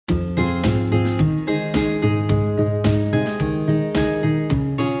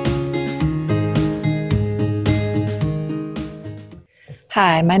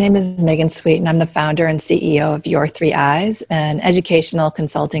Hi, my name is Megan Sweet, and I'm the founder and CEO of Your Three Eyes, an educational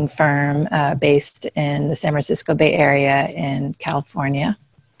consulting firm based in the San Francisco Bay Area in California.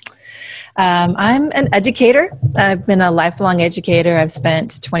 I'm an educator. I've been a lifelong educator. I've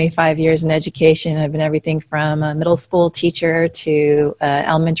spent 25 years in education. I've been everything from a middle school teacher to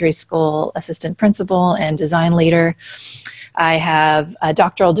elementary school assistant principal and design leader. I have a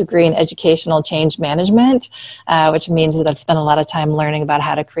doctoral degree in educational change management, which means that I've spent a lot of time learning about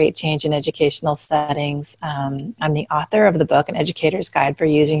how to create change in educational settings. I'm the author of the book, An Educator's Guide for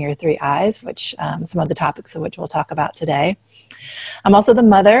Using Your Three Eyes, which some of the topics of which we'll talk about today. I'm also the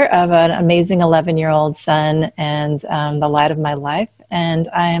mother of an amazing 11-year-old son and the light of my life. And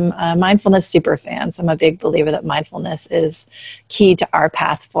I'm a mindfulness superfan. So I'm a big believer that mindfulness is key to our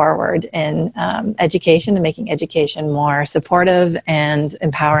path forward in education and making education more supportive and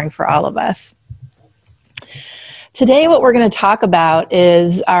empowering for all of us. Today, what we're going to talk about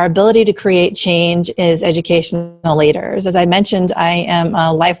is our ability to create change as educational leaders. As I mentioned, I am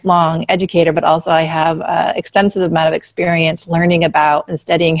a lifelong educator, but also I have an extensive amount of experience learning about and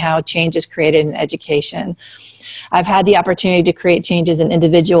studying how change is created in education. I've had the opportunity to create changes in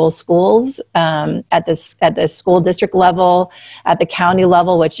individual schools at the school district level, at the county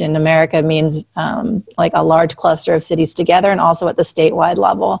level, which in America means like a large cluster of cities together, and also at the statewide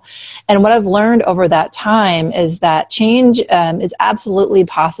level. And what I've learned over that time is that change is absolutely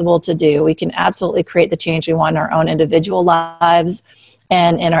possible to do. We can absolutely create the change we want in our own individual lives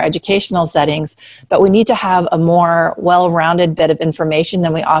and in our educational settings, but we need to have a more well-rounded bit of information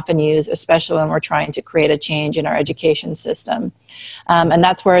than we often use, especially when we're trying to create a change in our education system. And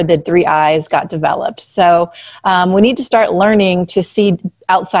that's where the three eyes got developed. So we need to start learning to see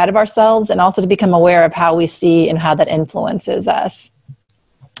outside of ourselves and also to become aware of how we see and how that influences us.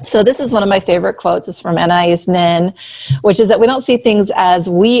 So this is one of my favorite quotes. It's from Anais Nin, which is that we don't see things as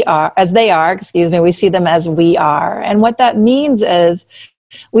they are, we see them as we are. And what that means is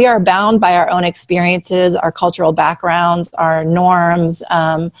we are bound by our own experiences, our cultural backgrounds, our norms,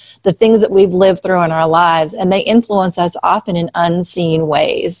 the things that we've lived through in our lives, and they influence us often in unseen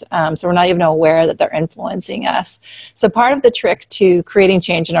ways. So we're not even aware that they're influencing us. So part of the trick to creating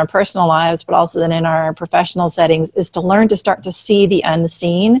change in our personal lives, but also then in our professional settings, is to learn to start to see the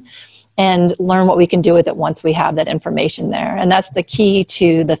unseen and learn what we can do with it once we have that information there. And that's the key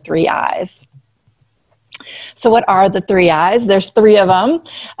to the three eyes. So what are the three eyes? There's three of them.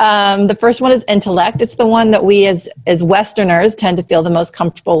 The first one is intellect. It's the one that we as Westerners tend to feel the most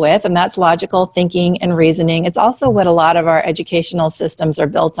comfortable with, and that's logical thinking and reasoning. It's also what a lot of our educational systems are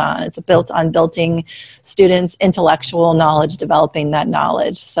built on. It's built on building students' intellectual knowledge, developing that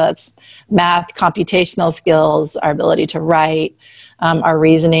knowledge. So it's math, computational skills, our ability to write, our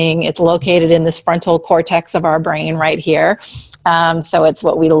reasoning. It's located in this frontal cortex of our brain right here. So it's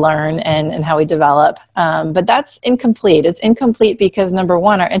what we learn and how we develop. But that's incomplete. It's incomplete because, number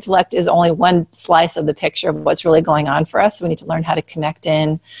one, our intellect is only one slice of the picture of what's really going on for us. So we need to learn how to connect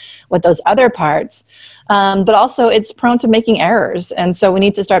in with those other parts. But also it's prone to making errors. And so we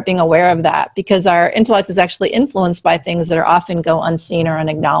need to start being aware of that because our intellect is actually influenced by things that are often go unseen or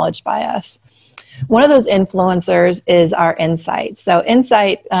unacknowledged by us. One of those influencers is our insight. So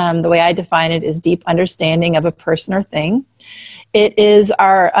insight, the way I define it, is deep understanding of a person or thing. It is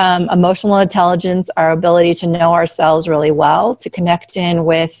our emotional intelligence, our ability to know ourselves really well, to connect in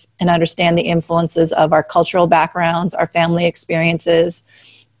with and understand the influences of our cultural backgrounds, our family experiences,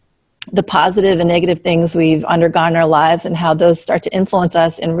 the positive and negative things we've undergone in our lives, and how those start to influence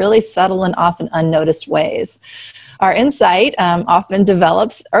us in really subtle and often unnoticed ways. Our insight often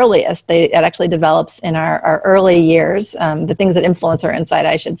develops earliest. It actually develops in our early years. The things that influence our insight,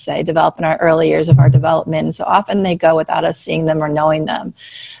 I should say, develop in our early years of our development. So often they go without us seeing them or knowing them.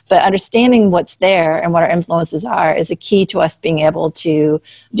 But understanding what's there and what our influences are is a key to us being able to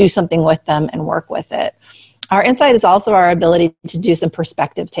do something with them and work with it. Our insight is also our ability to do some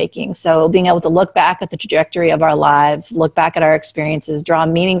perspective taking. So being able to look back at the trajectory of our lives, look back at our experiences, draw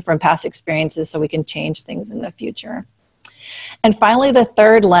meaning from past experiences so we can change things in the future. And finally, the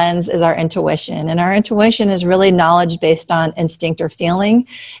third lens is our intuition. And our intuition is really knowledge based on instinct or feeling.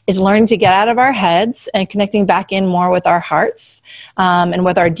 It's learning to get out of our heads and connecting back in more with our hearts and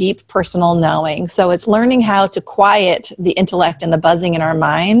with our deep personal knowing. So it's learning how to quiet the intellect and the buzzing in our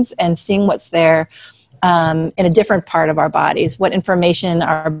minds and seeing what's there in a different part of our bodies, what information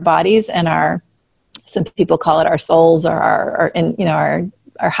our bodies and some people call it our souls or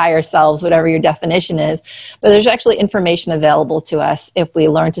our higher selves, whatever your definition is. But there's actually information available to us if we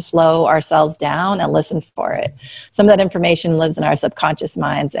learn to slow ourselves down and listen for it. Some of that information lives in our subconscious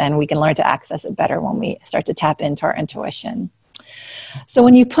minds, and we can learn to access it better when we start to tap into our intuition. So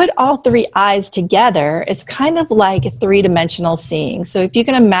when you put all three eyes together, it's kind of like three-dimensional seeing. So if you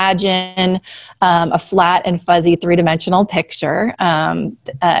can imagine a flat and fuzzy three-dimensional picture,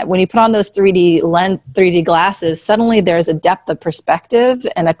 when you put on those 3D glasses, suddenly there's a depth of perspective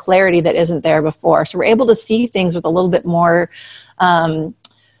and a clarity that isn't there before. So we're able to see things with a little bit more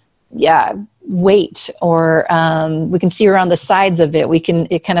weight, or we can see around the sides of it.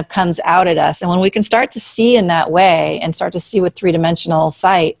 It kind of comes out at us. And when we can start to see in that way and start to see with three-dimensional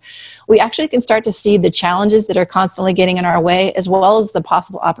sight, we actually can start to see the challenges that are constantly getting in our way, as well as the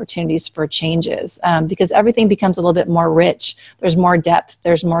possible opportunities for changes, because everything becomes a little bit more rich. There's more depth,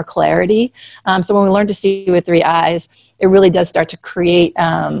 there's more clarity. So when we learn to see with three eyes, it really does start to create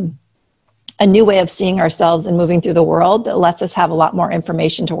a new way of seeing ourselves and moving through the world that lets us have a lot more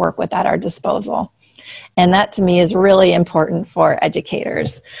information to work with at our disposal. And that, to me, is really important for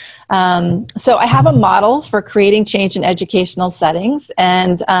educators. So I have a model for creating change in educational settings,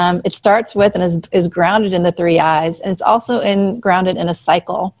 and it starts with and is grounded in the three eyes, and it's also grounded in a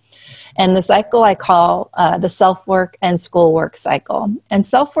cycle. And the cycle I call the self-work and schoolwork cycle. And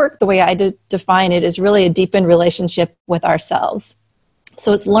self-work, the way I define it, is really a deepened relationship with ourselves.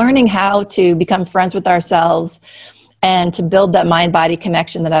 So it's learning how to become friends with ourselves and to build that mind-body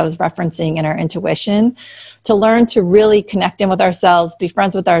connection that I was referencing in our intuition, to learn to really connect in with ourselves, be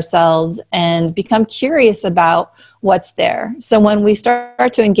friends with ourselves, and become curious about what's there. So when we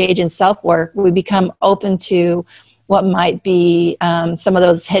start to engage in self-work, we become open to what might be some of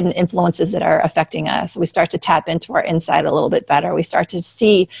those hidden influences that are affecting us. We start to tap into our inside a little bit better. We start to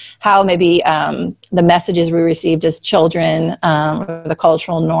see how maybe the messages we received as children, or the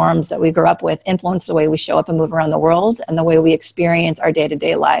cultural norms that we grew up with, influence the way we show up and move around the world and the way we experience our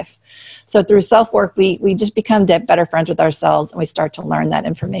day-to-day life. So through self-work, we just become better friends with ourselves, and we start to learn that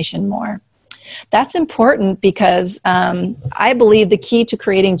information more. That's important because I believe the key to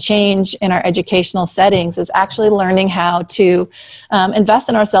creating change in our educational settings is actually learning how to invest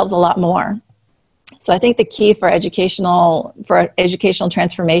in ourselves a lot more. So I think the key for educational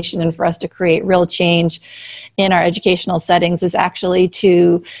transformation and for us to create real change in our educational settings is actually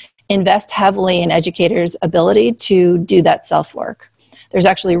to invest heavily in educators' ability to do that self-work. There's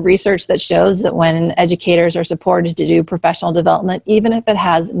actually research that shows that when educators are supported to do professional development, even if it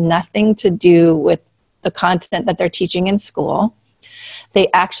has nothing to do with the content that they're teaching in school, they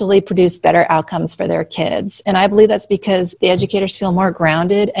actually produce better outcomes for their kids. And I believe that's because the educators feel more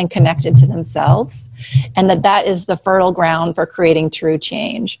grounded and connected to themselves, and that is the fertile ground for creating true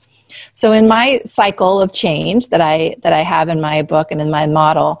change. So in my cycle of change that I have in my book and in my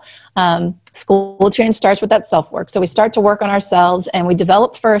model, school change starts with that self-work. So we start to work on ourselves, and we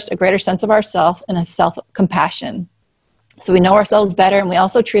develop first a greater sense of ourself and a self-compassion. So we know ourselves better, and we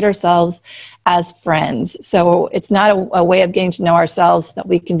also treat ourselves as friends. So it's not a way of getting to know ourselves that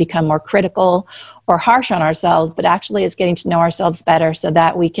we can become more critical or harsh on ourselves, but actually it's getting to know ourselves better so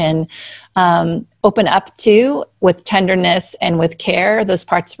that we can open up to, with tenderness and with care, those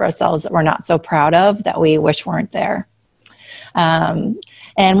parts of ourselves that we're not so proud of, that we wish weren't there.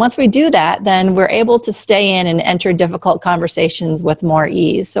 And once we do that, then we're able to stay in and enter difficult conversations with more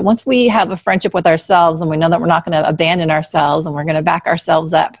ease. So once we have a friendship with ourselves and we know that we're not going to abandon ourselves and we're going to back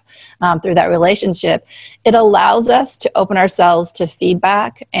ourselves up through that relationship, it allows us to open ourselves to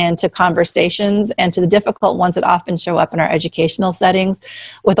feedback and to conversations and to the difficult ones that often show up in our educational settings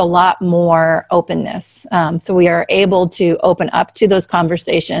with a lot more openness. So we are able to open up to those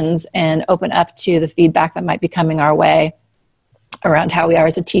conversations and open up to the feedback that might be coming our way around how we are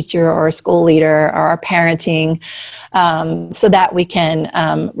as a teacher or a school leader or our parenting, so that we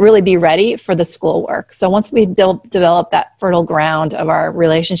can really be ready for the schoolwork. So once we develop that fertile ground of our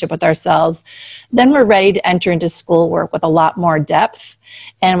relationship with ourselves, then we're ready to enter into schoolwork with a lot more depth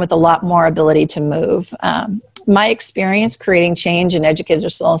and with a lot more ability to move. My experience creating change in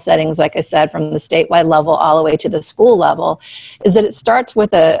educational settings, like I said, from the statewide level all the way to the school level, is that it starts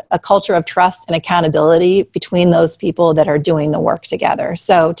with a culture of trust and accountability between those people that are doing the work together.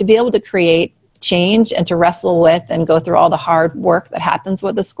 So to be able to create change and to wrestle with and go through all the hard work that happens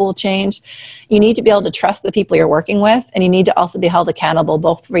with the school change, you need to be able to trust the people you're working with, and you need to also be held accountable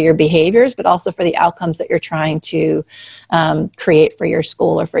both for your behaviors but also for the outcomes that you're trying to create for your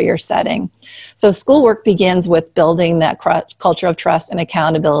school or for your setting. So schoolwork begins with building that culture of trust and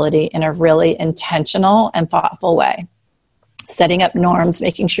accountability in a really intentional and thoughtful way. Setting up norms,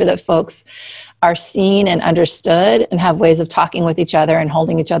 making sure that folks are seen and understood and have ways of talking with each other and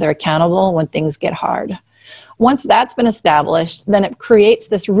holding each other accountable when things get hard. Once that's been established, then it creates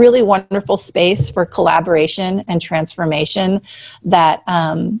this really wonderful space for collaboration and transformation that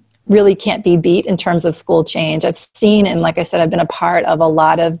really can't be beat in terms of school change. I've seen, and like I said, I've been a part of a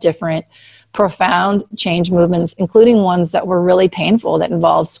lot of different profound change movements, including ones that were really painful, that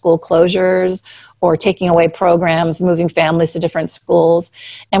involved school closures or taking away programs, moving families to different schools.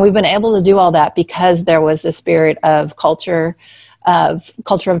 And we've been able to do all that because there was this spirit of culture of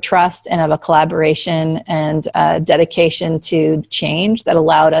trust and of a collaboration and dedication to change that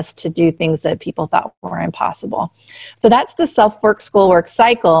allowed us to do things that people thought were impossible. So that's the self-work schoolwork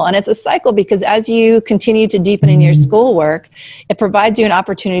cycle. And it's a cycle because as you continue to deepen in your schoolwork, it provides you an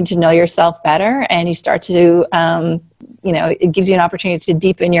opportunity to know yourself better, and you start to it gives you an opportunity to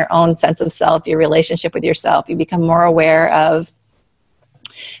deepen your own sense of self, your relationship with yourself. You become more aware of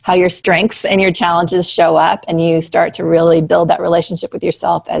how your strengths and your challenges show up, and you start to really build that relationship with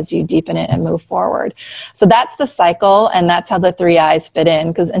yourself as you deepen it and move forward. So that's the cycle, and that's how the 3 I's fit in,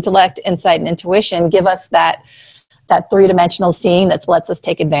 because intellect, insight, and intuition give us that three-dimensional seeing that lets us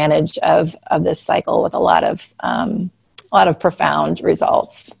take advantage of this cycle with a lot of profound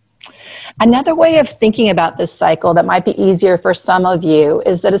results. Another way of thinking about this cycle that might be easier for some of you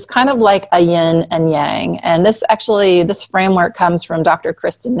is that it's kind of like a yin and yang. And this framework comes from Dr.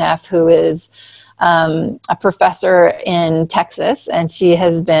 Kristen Neff, who is a professor in Texas, and she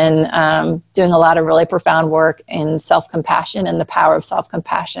has been doing a lot of really profound work in self-compassion and the power of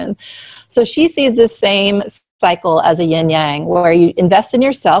self-compassion. So she sees this same cycle as a yin-yang, where you invest in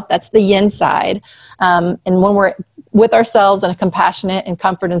yourself, that's the yin side, and when we're with ourselves in a compassionate and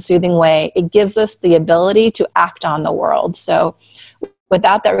comfort and soothing way, it gives us the ability to act on the world. So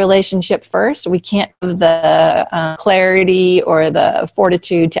without that relationship first, we can't have the clarity or the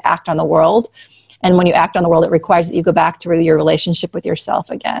fortitude to act on the world. And when you act on the world, it requires that you go back to your relationship with yourself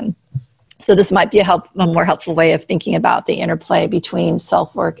again. So this might be a more helpful way of thinking about the interplay between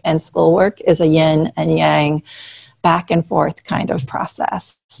self-work and schoolwork, is a yin and yang, back and forth kind of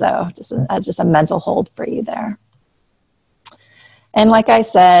process. So just a mental hold for you there. And like I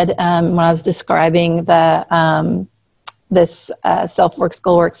said, when I was describing this self-work,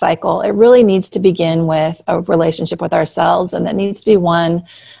 schoolwork cycle, it really needs to begin with a relationship with ourselves, and that needs to be one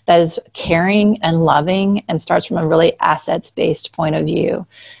that is caring and loving and starts from a really assets-based point of view.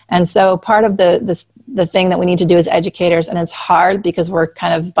 And so part of the thing that we need to do as educators, and it's hard because we're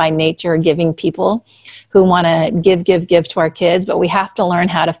kind of by nature giving people who want to give to our kids, but we have to learn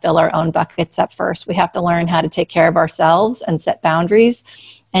how to fill our own buckets up first. We have to learn how to take care of ourselves and set boundaries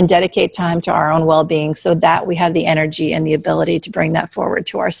and dedicate time to our own well-being so that we have the energy and the ability to bring that forward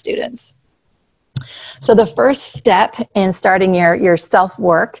to our students. So the first step in starting your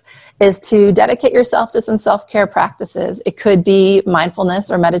self-work is to dedicate yourself to some self-care practices. It could be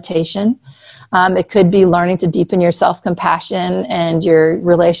mindfulness or meditation. It could be learning to deepen your self-compassion and your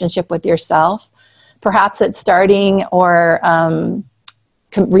relationship with yourself. Perhaps it's starting or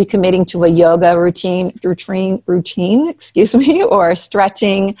recommitting to a yoga routine, or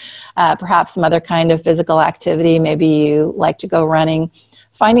stretching, perhaps some other kind of physical activity. Maybe you like to go running.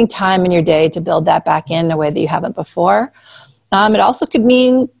 Finding time in your day to build that back in a way that you haven't before. It also could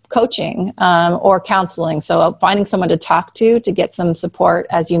mean coaching or counseling. So finding someone to talk to get some support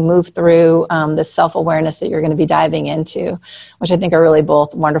as you move through this self-awareness that you're going to be diving into, which I think are really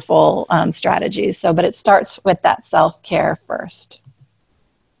both wonderful strategies. But it starts with that self-care first.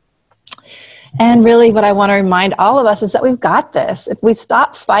 And really what I want to remind all of us is that we've got this. If we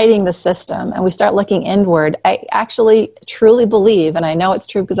stop fighting the system and we start looking inward, I actually truly believe, and I know it's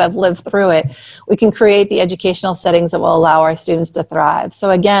true because I've lived through it, we can create the educational settings that will allow our students to thrive. So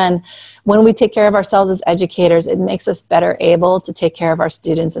again, when we take care of ourselves as educators, it makes us better able to take care of our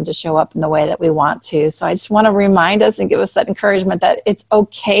students and to show up in the way that we want to. So I just want to remind us and give us that encouragement that it's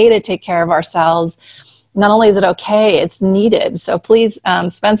okay to take care of ourselves. Not only is it okay, it's needed. So please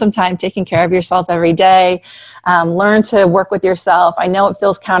spend some time taking care of yourself every day. Learn to work with yourself. I know it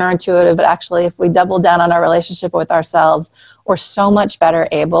feels counterintuitive, but actually if we double down on our relationship with ourselves, we're so much better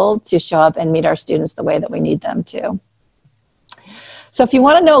able to show up and meet our students the way that we need them to. So if you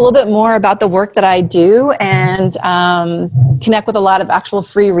want to know a little bit more about the work that I do and connect with a lot of actual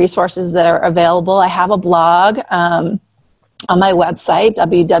free resources that are available, I have a blog on my website,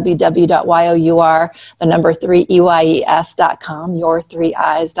 www.your3eyes.com,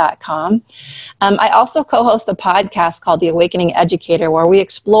 your3eyes.com. I also co-host a podcast called The Awakening Educator, where we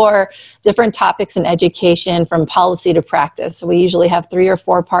explore different topics in education from policy to practice. So we usually have 3 or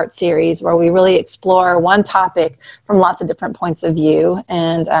 4 part series where we really explore one topic from lots of different points of view.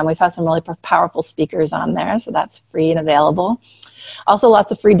 And we've had some really powerful speakers on there, so that's free and available. Also,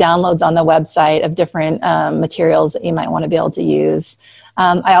 lots of free downloads on the website of different materials that you might want to be able to use.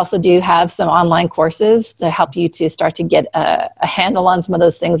 I also do have some online courses to help you to start to get a handle on some of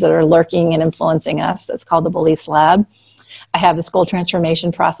those things that are lurking and influencing us. That's called the Beliefs Lab. I have a school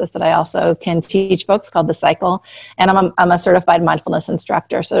transformation process that I also can teach folks called The Cycle. And I'm a certified mindfulness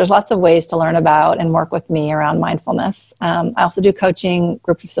instructor. So there's lots of ways to learn about and work with me around mindfulness. I also do coaching,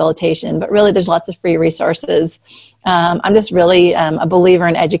 group facilitation, but really there's lots of free resources. I'm just really a believer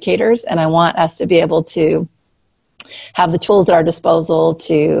in educators, and I want us to be able to have the tools at our disposal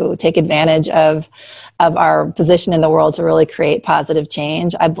to take advantage of our position in the world to really create positive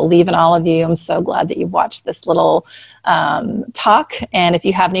change. I believe in all of you. I'm so glad that you've watched this little talk. And if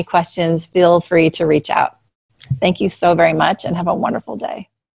you have any questions, feel free to reach out. Thank you so very much and have a wonderful day.